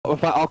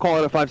I'll call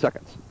it at 5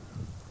 seconds.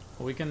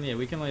 Well, we can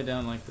lay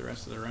down like the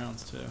rest of the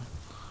rounds too.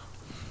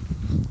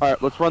 All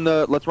right, let's run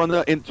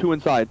the two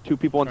inside, 2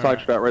 people inside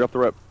right. strat right off the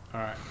rip. All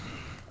right.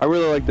 I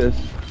really like this.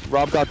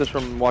 Rob got this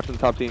from watching the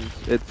top teams.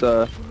 It's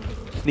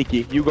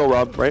sneaky. You go,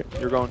 Rob. Right?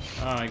 You're going.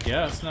 I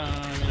guess. No,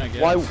 I mean I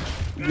guess. Why?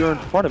 You're in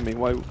front of me.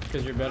 Why?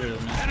 Because you're better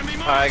than me.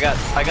 Alright, I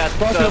got 3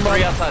 outside.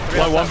 3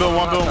 outside. One boom.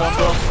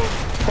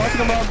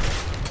 Fucking him up.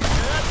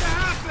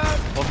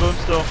 One boom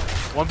still.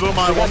 One boom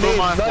mine. One boom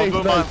mine. One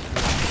boom mine.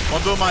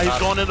 One boom mine. He's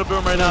going into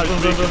boom right now. Boom.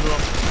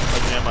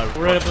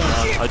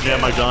 I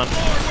jammed my gun.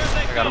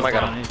 I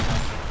got him.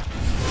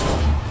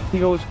 He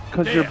goes,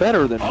 because you're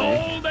better than me.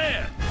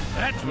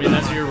 I mean,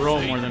 that's your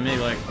role more than me.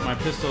 Like, my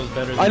pistol is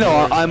better than I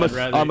know, yours.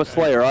 I'm a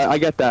slayer. I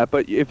get that.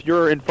 But if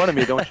you're in front of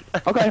me, don't you?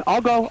 Okay,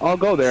 I'll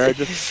go there. I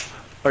just.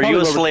 Are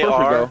you a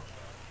slayer?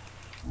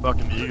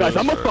 Fucking you guys,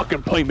 I'm a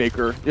fucking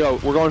playmaker. Yo,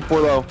 we're going 4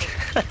 low.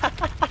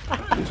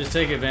 Just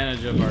take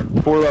advantage of our.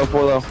 4 low,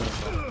 4 low.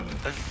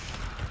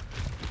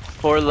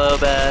 4 low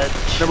badge.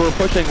 Remember, we're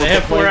pushing. They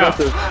have 4 out.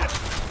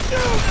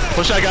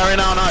 Push that guy right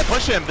now. No,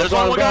 push him. There's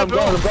one guy. I'm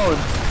going.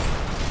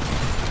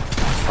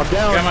 I'm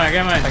down. I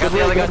got mine. I got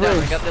the other guy down.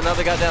 I got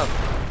another guy down.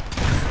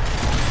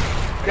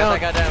 I got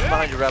that guy down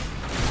behind you, Rep.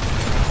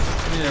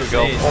 There we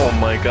go. Oh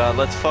my god,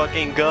 let's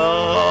fucking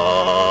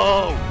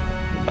go!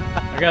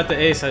 I got the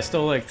ace. I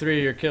stole like 3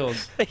 of your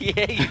kills.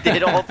 Yeah, you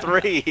did all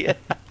 3.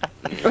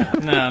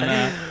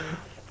 No.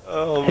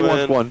 Oh he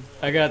man. wants 1.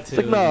 I got 2.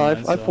 Like,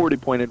 no, I 40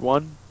 pointed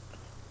 1.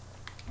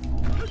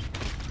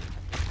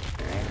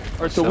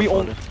 Alright, so we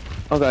only.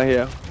 Okay,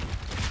 yeah.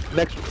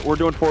 Next, we're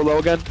doing 4 low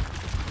again.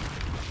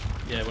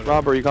 Yeah.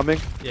 Rob, are you coming?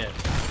 Yeah.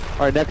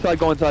 Alright, next side,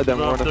 go inside then.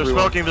 No, they're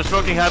smoking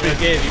heavy. Yeah,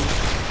 Gabe,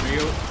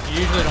 you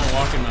usually don't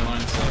walk in my line,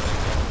 so.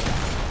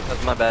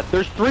 That's my bad.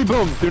 There's 3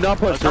 booms. Do not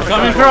push.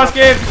 Coming across,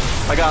 Gabe.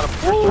 I got him.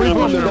 3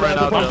 booms right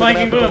now. I'm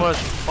flanking boom.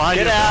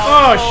 Get out.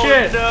 Oh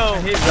shit. No.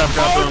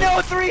 Oh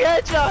no, 3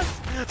 headshots.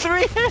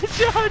 3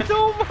 headshots.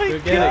 Oh my Go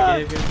god.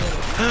 get it, Gabe.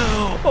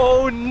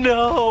 Oh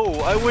no.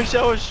 I wish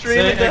I was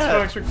streaming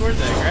that. Xbox record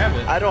that. Grab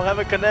it. I don't have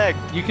a connect.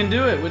 You can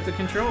do it with the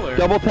controller.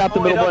 Double tap the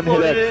middle button,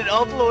 hit X.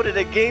 Uploaded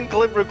a game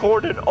clip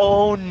recorded.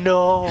 Oh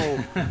no.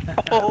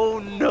 Oh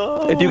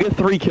no. If you get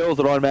 3 kills,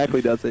 it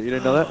automatically does it. You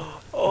didn't know that?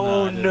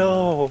 Oh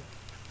no.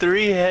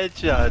 3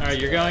 headshots.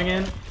 Alright, you're going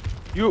in?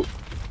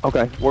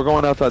 Okay, we're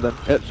going outside then.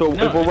 So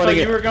No, if we're I thought running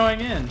you it were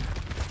going in.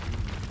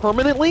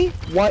 permanently,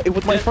 why?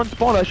 With my front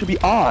spawn, I should be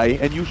I,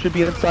 and you should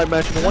be inside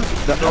matching the 1.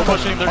 They're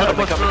pushing. They're gonna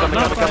push. Coming.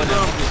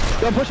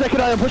 I'm pushing that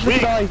kid out. I'm pushing the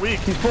guy. Weak.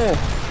 He's full.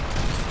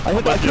 I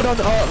hit that kid on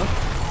the.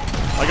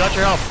 I got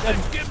your help.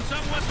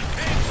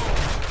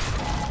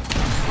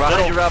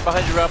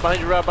 Behind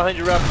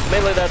you, Rob.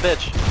 Melee that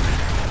bitch.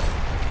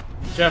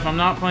 Jeff, I'm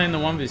not playing the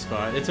 1v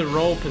spot. It's a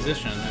role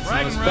position. It's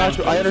not a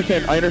spawn. I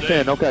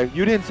understand. Okay,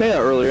 you didn't say that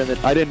earlier, and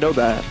I didn't know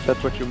that.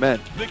 That's what you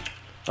meant.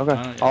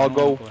 Okay, I'll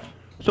go.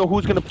 So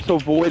who's gonna? So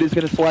Void is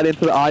gonna slide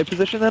into the I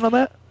position then on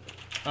that?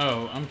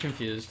 Oh, I'm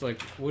confused.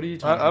 Like, what are you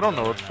talking about? I don't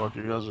know what the fuck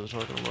you guys are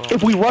talking about.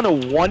 If we run a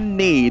 1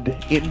 nade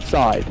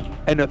inside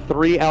and a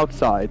 3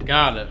 outside.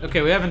 Got it.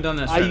 Okay, we haven't done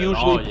this. I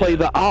usually play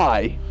the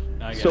I.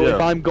 So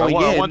if I'm going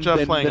in,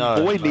 then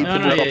Void needs to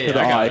move up to the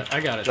I. I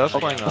got it. Just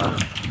playing I.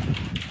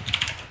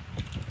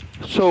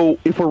 So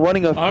if we're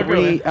running a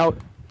 3 out,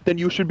 then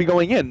you should be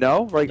going in,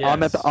 no? Like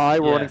I'm at the I,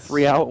 we're running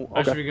 3 out. Okay.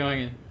 I should be going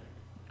in.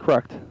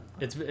 Correct.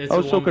 It's I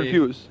was so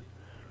confused.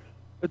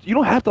 But you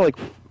don't have to like.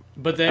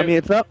 But they. I mean,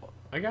 it's not.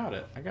 I got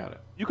it.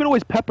 You can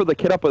always pepper the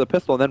kid up with a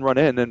pistol and then run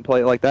in and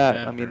play it like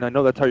that. I mean, I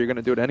know that's how you're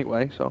gonna do it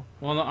anyway. So.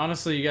 Well, no,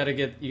 honestly, you gotta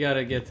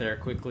get there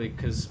quickly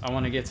because I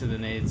want to get to the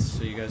nades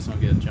so you guys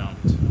don't get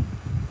jumped.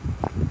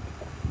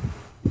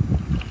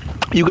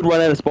 You could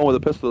run out of spawn with a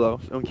pistol though,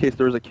 so in case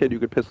there was a kid, you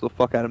could pistol the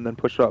fuck at him, then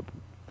push up.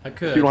 I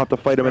could. So you don't have to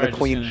fight him in a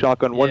clean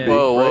shotgun 1v.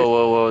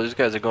 Whoa! These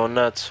guys are going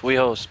nuts. We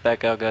host.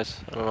 Back out, guys.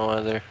 I don't know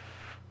why they're.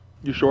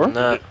 You sure?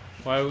 Nah.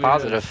 Why are we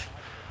Positive.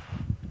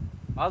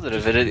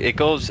 Positive. It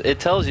goes. It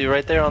tells you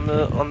right there on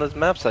the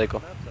map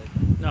cycle.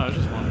 No, I was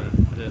just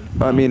wondering.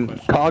 I mean,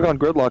 Cog on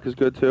Gridlock is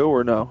good too,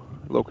 or no?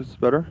 Locust is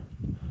better.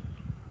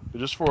 We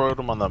just forward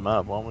them on that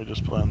map. Why don't we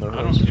just play on their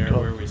host? I don't care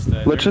where we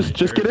stay. Let's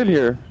just get in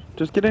here.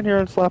 Just get in here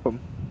and slap them.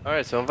 All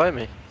right, so invite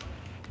me.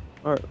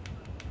 All right.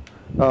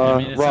 I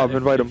mean, Rob,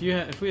 invite him.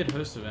 If we had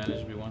host advantage,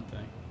 it'd be one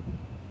thing.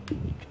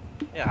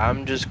 Yeah,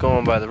 I'm just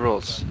going by the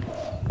rules.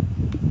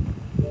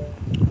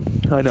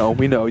 I know,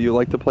 we know. You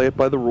like to play it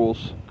by the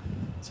rules.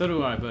 So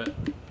do I, but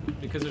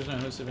because there's no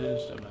host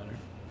advantage, it doesn't matter.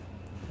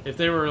 If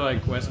they were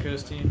like West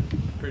Coast team,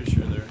 I'm pretty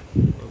sure they're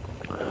local.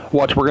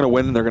 Watch, we're gonna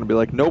win, and they're gonna be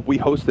like, "Nope, we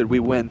hosted, we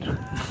win."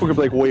 We're gonna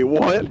be like, "Wait,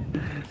 what?"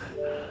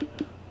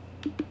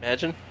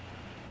 Imagine.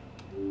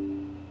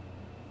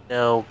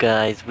 No,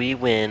 guys, we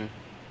win.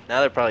 Now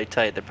they're probably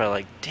tight. They're probably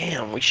like,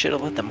 "Damn, we should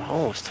have let them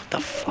host. What the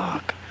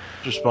fuck?"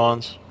 Just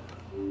spawns.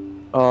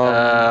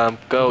 Go. You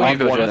go, I'm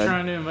Jeff.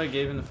 trying to invite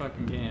Gabe in the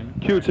fucking game.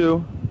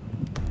 Q2.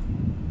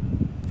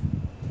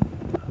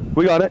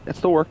 We got it. It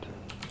still worked.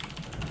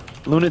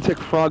 Lunatic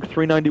Frog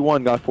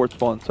 391 got 4th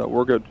spawn, so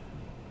we're good.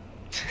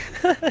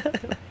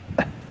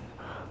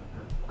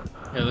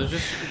 Yeah, let's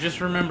just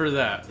remember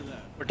that.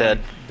 We're dead.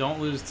 Don't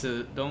lose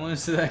to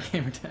that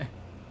gamer tag.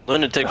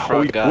 Lunatic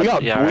Frog we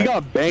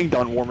got banged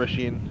on War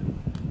Machine.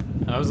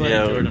 I was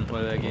letting Jordan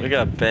play that game. We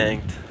got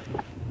banged.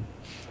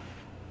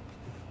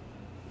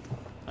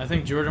 I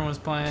think Jordan was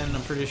playing.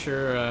 I'm pretty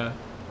sure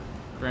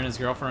Brandon's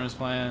girlfriend was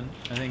playing.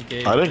 I think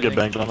Gabe. I didn't get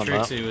banged on that.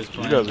 Trixie was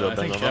playing. You guys got I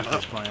think banged on Jeff that.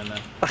 was playing then.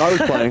 I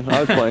was playing.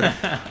 I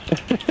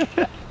was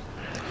playing.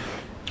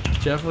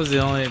 Jeff was the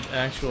only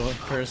actual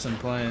person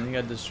playing. He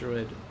got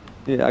destroyed.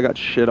 Yeah, I got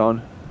shit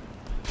on.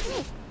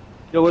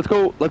 Yo, let's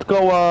go. Let's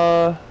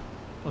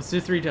do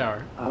 3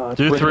 tower.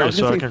 Do 3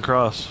 so I can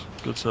cross.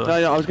 Good stuff. No,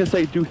 I was gonna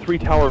say do 3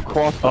 tower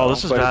cross. Oh,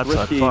 this is bad side.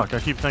 Risky. Fuck, I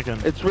keep thinking.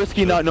 It's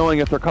risky not knowing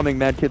if they're coming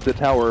mad kids at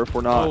tower if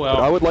we're not. Oh, well.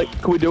 But I would like.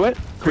 Can we do it?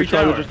 Can we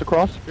try to just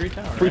across? 3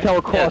 tower. 3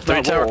 tower cross. Yeah, 3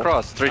 not tower roll.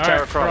 cross. 3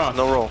 tower cross.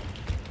 No roll.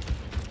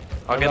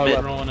 I'll get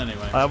mid. Rolling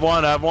anyway. I have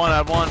one.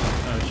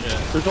 Oh shit.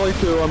 There's only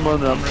 2. I'm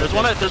running them. There's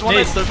one at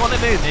nades.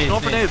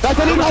 Going for nades. That's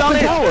an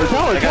tower.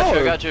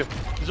 I got you.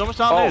 He's almost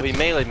down Oh, nades.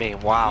 he meleeed me.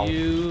 Wow.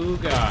 You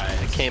guys.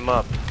 It came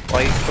up.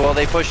 Well,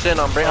 they pushed in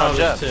on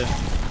Jeff.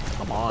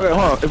 Come on. Okay,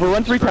 hold on. If we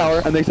run 3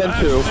 tower and they send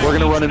 2, we're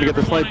gonna run in to get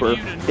the sniper.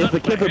 If the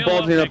kids are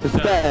ballsy enough to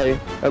stay,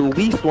 at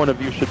least one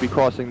of you should be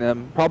crossing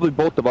them. Probably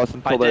both of us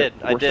until I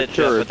did, Jeff,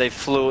 secured. but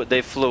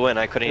they flew in.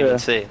 I couldn't even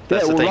see.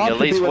 That's the well, thing. Rob At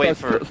least should be with wait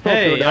us for.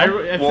 Hey,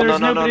 if there's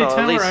nobody tower,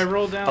 At least, I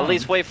roll down. At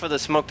least wait for the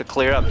smoke to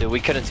clear up, dude. We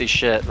couldn't see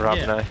shit, Rob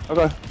and I.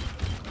 Okay.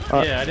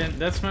 Yeah, I didn't.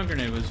 That smoke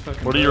grenade was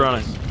fucking. What are you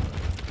running?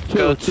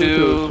 Go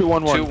 2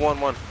 1 1. 2 1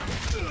 1.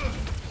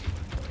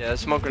 Yeah,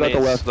 smoke You got the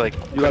grenades left. like.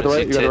 You got the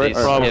right. You got the right.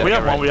 Rob, Yeah, we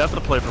have right. one. We have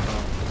to play for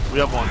now. We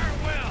have one.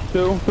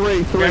 2,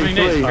 3, 3, Grabbing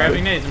nades. 3.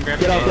 Grabbing nades. I'm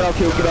grabbing Get out,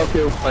 nades. get out,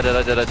 Q. I did.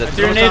 I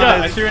threw a nade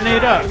up. I threw a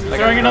nade up.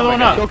 Throwing another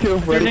one up. Go Q.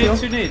 Threw Ready, Q?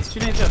 2 nades. 2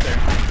 nades up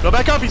there. Go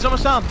back up. He's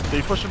almost down.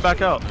 They pushed him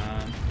back out.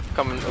 I'm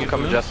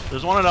coming, Jeff.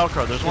 There's one at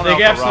Outcrow. There's one Did at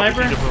they gap Outcrow. Rob,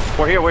 sniper? we can get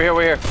boom.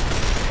 We're here.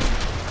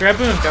 Grab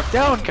boom.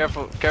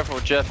 Careful,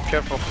 Jeff.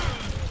 Careful.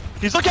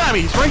 He's looking at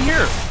me. He's right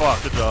here.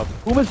 Fuck. Good job.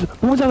 Boom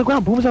is on the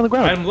ground. Boom is on the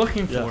ground. I'm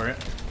looking for it.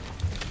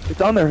 It's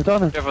on there. It's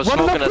on there. Careful, Run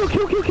smoking up, us.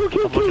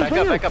 Q.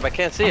 Back up. I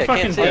can't see. I'm I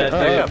fucking can't see it. dead.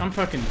 Back up. I'm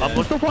fucking I'm dead.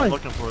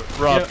 looking for it.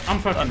 Rob. Yeah, I'm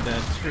fucking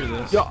dead. Screw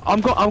this. Yo, I'm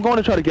going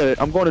to try to get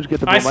it. I'm going to get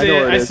the boom. I see know it.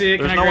 where I is. see it.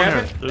 Can There's I no one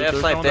grab here. it? They have There's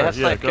snipe. no They one have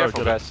there. Yeah, snipe. go, Careful,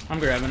 get it. guys. I'm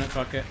grabbing it.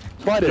 Fuck it.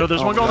 Slide it. Yo,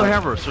 there's one going God. to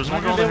Hammerburst. There's one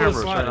I'm going to gonna be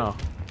able to Hammerburst right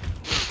slide now.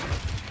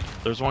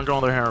 There's one going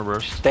to their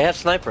Hammerburst. They have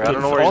sniper. I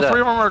don't know where All he's three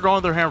at. of them are going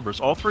to their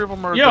Hammerburst. All 3 of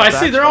them are. Yo, I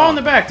see. They're all in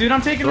the back, dude.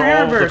 I'm taking their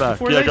Hammerburst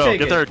before yeah, they go. take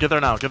Get it. there. Get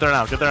there now. Get there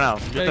now. give me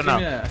that.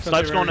 I thought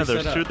Snipe's they were going in there.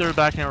 already set Shoot up. their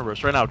back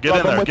Hammerburst right now. Get Rob,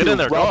 in there. I'm Get with in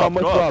there. you. Go Rob, up. I'm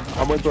with Go Rob. up.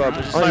 I'm with Rob.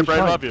 There's a Alright, snipe right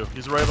fine. above you.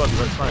 He's right above you.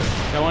 Right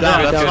snipe. Got one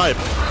Down. down. That's down.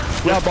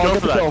 snipe. Rob, I'll Go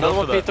get for the that. kill. Another Go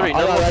one for that. P3.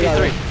 Another one I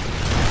got it.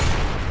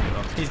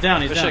 P3. He's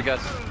down. He's Good down. shit,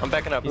 guys. I'm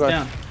backing up. He's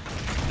down.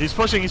 He's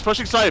pushing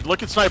snipe.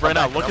 Look at snipe right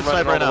now. Look at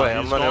snipe right now.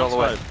 I'm He's running all going the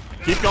way.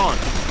 snipe. Keep going.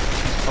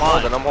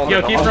 I'm holding.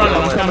 Yo, keep I'm running.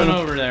 holding. I'm coming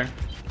over there.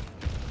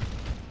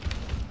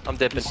 I'm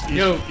dipping.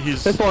 Yo.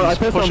 He's I pistol him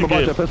pushing a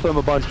bunch. I Gabe. pistol him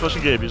a bunch. He's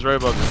pushing Gabe. He's right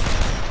above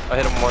you. I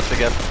hit him once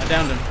again. I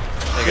downed him.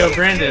 There you Yo, go.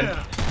 Brandon.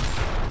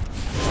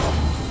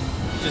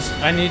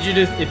 I need you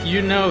to, if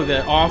you know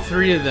that all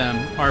 3 of them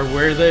are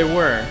where they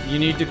were, you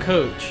need to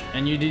coach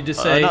and you need to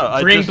say,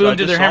 bring boom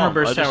to their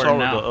Hammerburst tower now.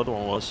 now. The other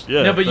one was.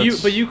 Yeah. No, but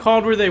you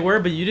called where they were,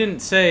 but you didn't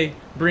say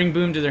bring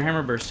boom to their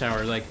Hammerburst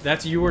tower. Like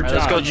that's your job.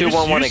 Let's go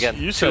 2-1-1 again.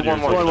 You said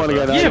 2-1-1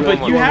 again. Yeah,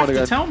 but you have to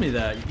again. tell me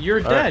that. You're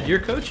dead. You're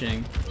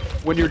coaching.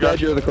 When you're dead,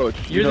 you're the coach.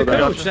 You're You the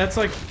know coach. that. That's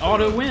like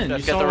auto win. Jeff,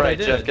 You get saw the what I right.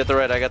 did. Jeff, get the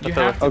right. I got the You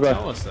third. have to Okay.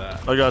 tell us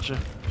that. I got you.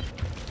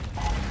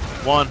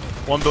 One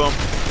boom.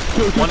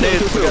 One nade.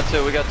 We got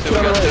 2. We got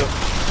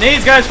 2.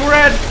 Nades, guys, full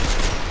red.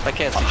 I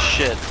can't see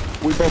shit.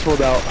 We both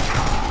rolled out.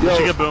 You Yo,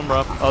 should get boom,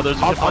 Rob. Oh, there's a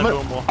kid playing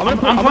boom wall. I'm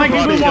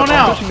flanking boom on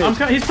out.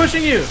 He's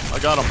pushing you. I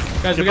got him.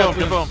 Guys, we Get got boom.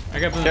 Get boom. I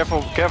got boom.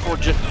 Careful.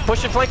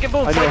 Push it. Flanking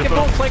boom. I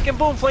know.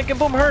 Flanking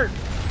boom. Hurt.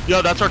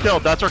 Yo, that's our kill.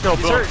 That's our kill.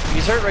 He's Boom. hurt.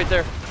 He's hurt right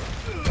there.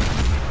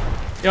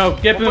 Yo,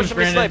 get boom, Pushing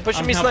me Brandon. snipe.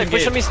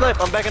 Pushing me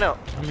snipe. I'm backing out.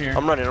 I'm here.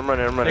 I'm running.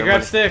 They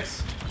grab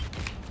sticks.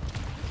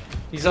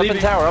 He's up leaving.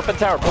 in tower. Both the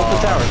towers.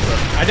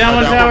 I down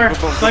one tower.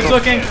 Boom. Snipe's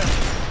looking.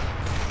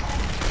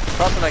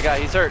 Crossing that guy.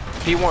 He's hurt.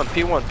 P1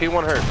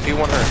 hurt.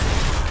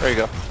 There you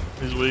go.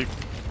 He's weak.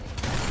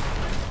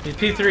 He's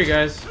P3,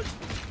 guys.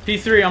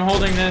 P3, I'm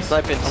holding this.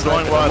 Sniping. I'm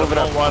going wide. Moving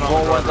up.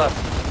 Going Wide left.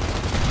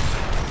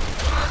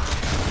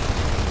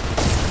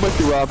 I'm with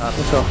you, Rob.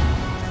 Let's go.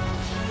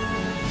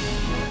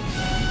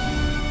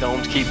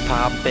 Domes keep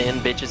popping.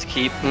 Bitches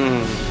keep.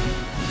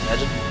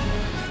 Imagine.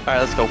 All right,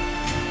 let's go.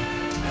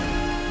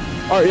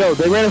 Alright, yo,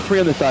 they ran a 3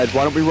 on the side.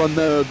 Why don't we run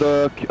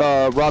the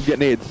Rob get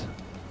nades?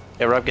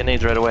 Yeah, Rob, get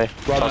nades right away.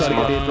 Rob trying to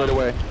get nades right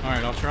away.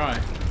 Alright, I'll try.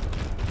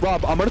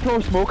 Rob, I'm gonna throw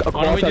a smoke Why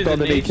don't across we do that on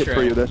the the nade nade kit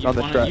for you strat? on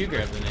this Why don't strat. you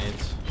grab the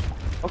nades?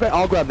 Okay,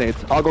 I'll grab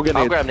nades. I'll go get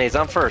I'll nades. grab nades.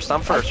 I'm first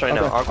right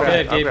now. I'll grab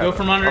Okay, it. Gabe, go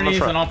from I'm in underneath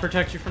front. and I'll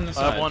protect you from the I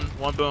side. have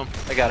one boom.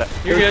 I got it.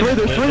 You're There's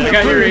good. three, I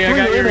got there's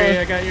your three,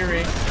 I got your re.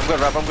 I'm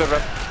good,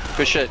 Rob.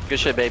 Good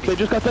shit, baby. They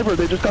just got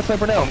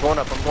sniper now. I'm going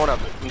up.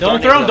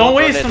 Don't throw him. Don't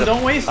waste him.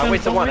 Don't waste him. I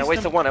wasted one.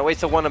 I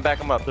wasted one. And back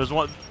him up. There's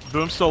one.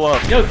 Boom's still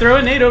up. Yo, throw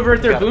a nade over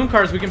at their boom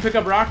cars. We can pick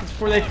up rockets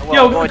before they.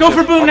 Yo, go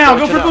for boom now.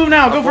 Go for boom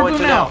now. Go for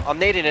boom now. I'm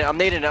nading it. I'm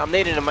nading it. I'm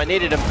nading him. I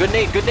naded him. Good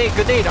nade. Good nade.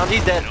 Good nade.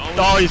 He's dead.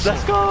 Oh, he's.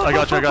 Let's go. I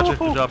got you. I got you.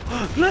 Good job.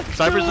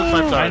 Sniper's in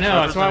sniper. I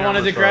know. That's why I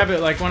wanted to grab it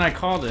like when I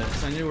called it,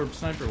 because I knew where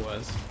sniper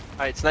was.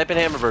 All right, snipe and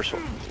hammer burst.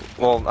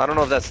 Well, I don't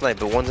know if that's snipe,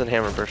 but one's in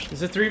hammer burst.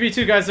 It's a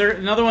 3v2, guys.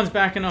 Another one's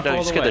backing up all the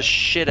way. You scared the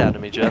shit out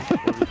of me, Jeff.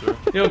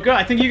 Yo, go.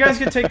 I think you guys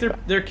could take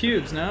their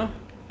cubes, no?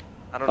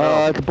 I don't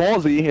know. It's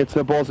ballsy. It's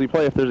a ballsy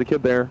play if there's a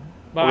kid there.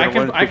 But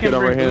I can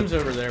bring booms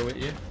over there with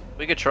you.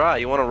 We could try.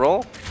 You want to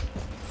roll?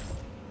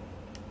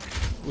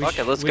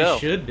 Okay, let's go. We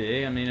should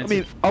be. I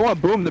mean, I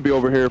want boom to be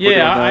over here.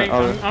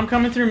 Yeah, I'm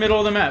coming through middle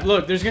of the map.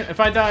 Look, if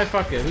I die,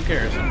 fuck it. Who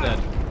cares? I'm dead.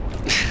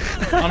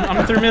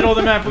 I'm through middle of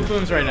the map with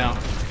booms right now.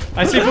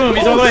 I see boom.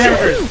 He's all the way hammer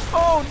first.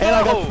 Oh no! And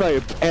I got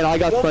sniped. And I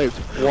got sniped.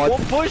 What?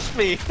 Won't push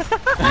me.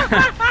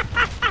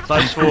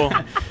 Nice fool.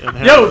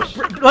 Yo,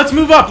 let's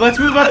move up. Let's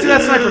move up to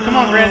that sniper. Come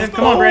on, Brandon.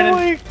 Come on,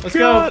 Brandon. Let's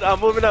go. I'm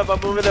moving up. I'm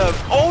moving up.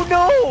 Oh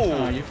no!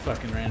 Oh, you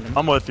fucking random.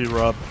 I'm with you,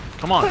 Rob.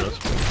 Come on, Jess.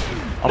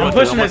 I'm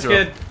pushing this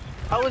kid.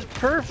 I was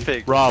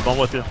perfect. Rob, I'm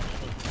with you.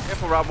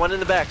 Careful, Rob. One in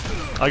the back.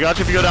 I got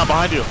you if you go down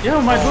behind you.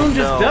 Yo, my boom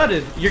just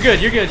dudded. You're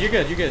good. You're good. You're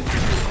good. You're good.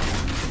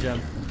 Good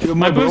job. Dude,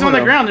 my boom's on the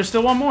ground. There's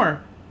still one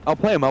more. I'll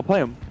play him. I'll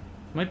play him.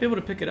 Might be able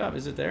to pick it up.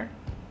 Is it there?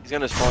 He's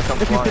gonna spawn come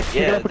flying.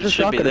 Yeah, it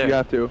should be there. If you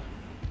have to.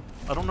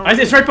 I don't know.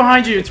 It's right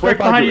behind you. It's right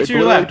behind you to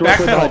your left.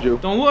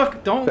 Backpedal. Don't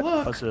look. Don't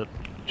look. That's it.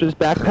 Just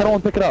backpedal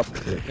and pick it up.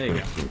 There you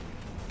go.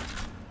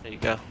 There you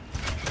go.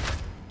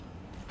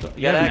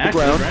 You got an axe,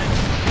 right?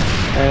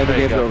 And the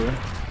game's over.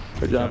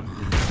 Good job.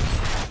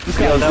 This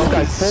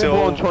guy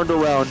so turned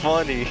around.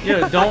 Funny.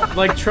 Yeah, don't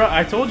like try.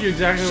 I told you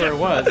exactly where it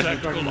was.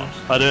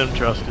 I didn't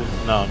trust you.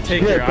 No.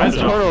 Take your eyes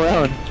off. Turn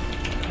around.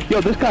 Yo,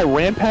 this guy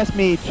ran past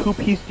me,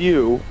 two-pieced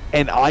you,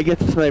 and I get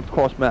sniped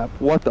cross map.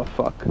 What the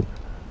fuck?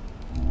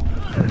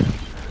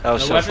 That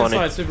was so funny.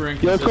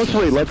 Yeah, let's go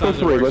three. Let's go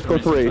three. Let's go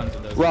three.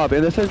 Rob,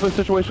 in this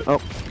situation,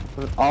 oh,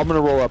 I'm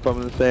gonna roll up.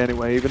 I'm gonna say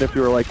anyway. Even if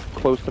you're like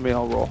close to me,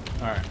 I'll roll.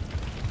 All right.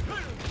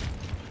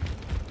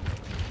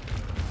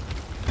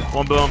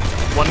 One boom.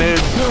 One nade.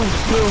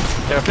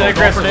 Two. Play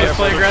aggressive.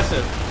 Play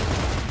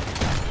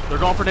aggressive. They're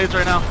going for nades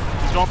right now.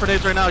 He's going for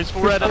nades right now. He's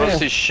full red. I don't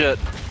see shit.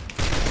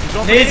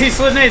 Nades, he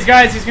slid nades,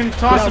 guys. He's gonna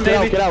toss him,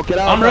 maybe. Get out.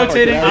 I'm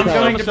rotating. I'm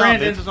going to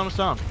Brandon.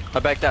 I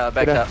backed out.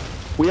 I backed out.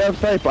 We have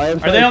snipe. I have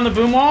snipe. Are they on the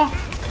boom wall?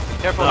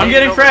 Careful. I'm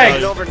getting fragged.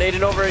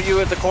 Nading over at you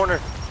at the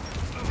corner.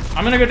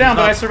 I'm gonna go down,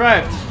 but I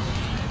survived.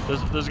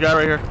 There's a guy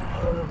right here.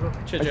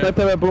 I sniped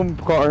him at boom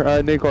car,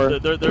 nade car.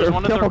 There's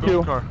one at their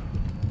boom car.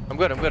 I'm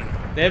good.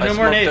 They have no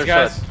more nades,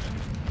 guys.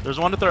 There's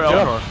one at their L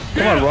car.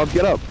 Come on, Rob,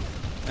 get up.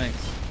 Thanks.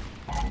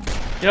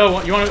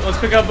 Yo, you want to? Let's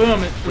pick up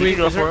boom.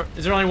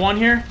 Is there only one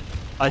here?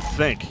 I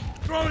think.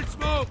 Throwing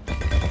smoke.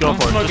 Go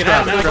for it. Just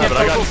grab it. Grab it.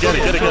 I got it. Get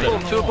it.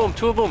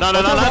 Two of them. No.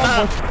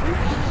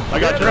 I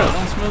got you.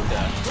 Don't smoke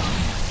that.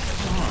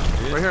 Come on,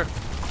 dude. Right here.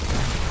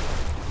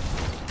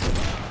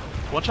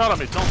 One shot on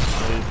me. Don't.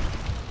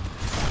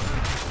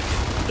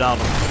 Down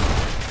him.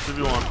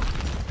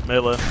 2v1.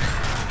 Melee.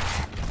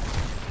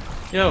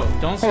 Yo,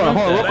 don't smoke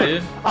that,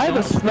 dude. I have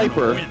a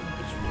sniper.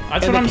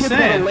 That's what I'm saying.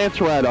 And the kid's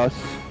got a Lancer at us.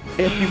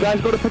 If you guys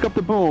go to pick up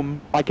the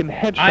boom, I can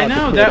headshot. I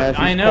know that.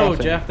 I know,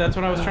 Jeff. That's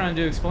what I was trying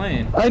to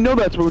explain. I know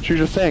that's what you're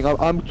just saying.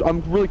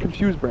 I'm really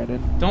confused,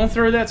 Brandon. Don't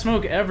throw that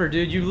smoke ever,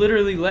 dude. You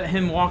literally let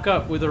him walk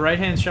up with a right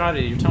hand shot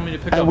at you. You're telling me to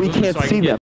pick up boom so I can get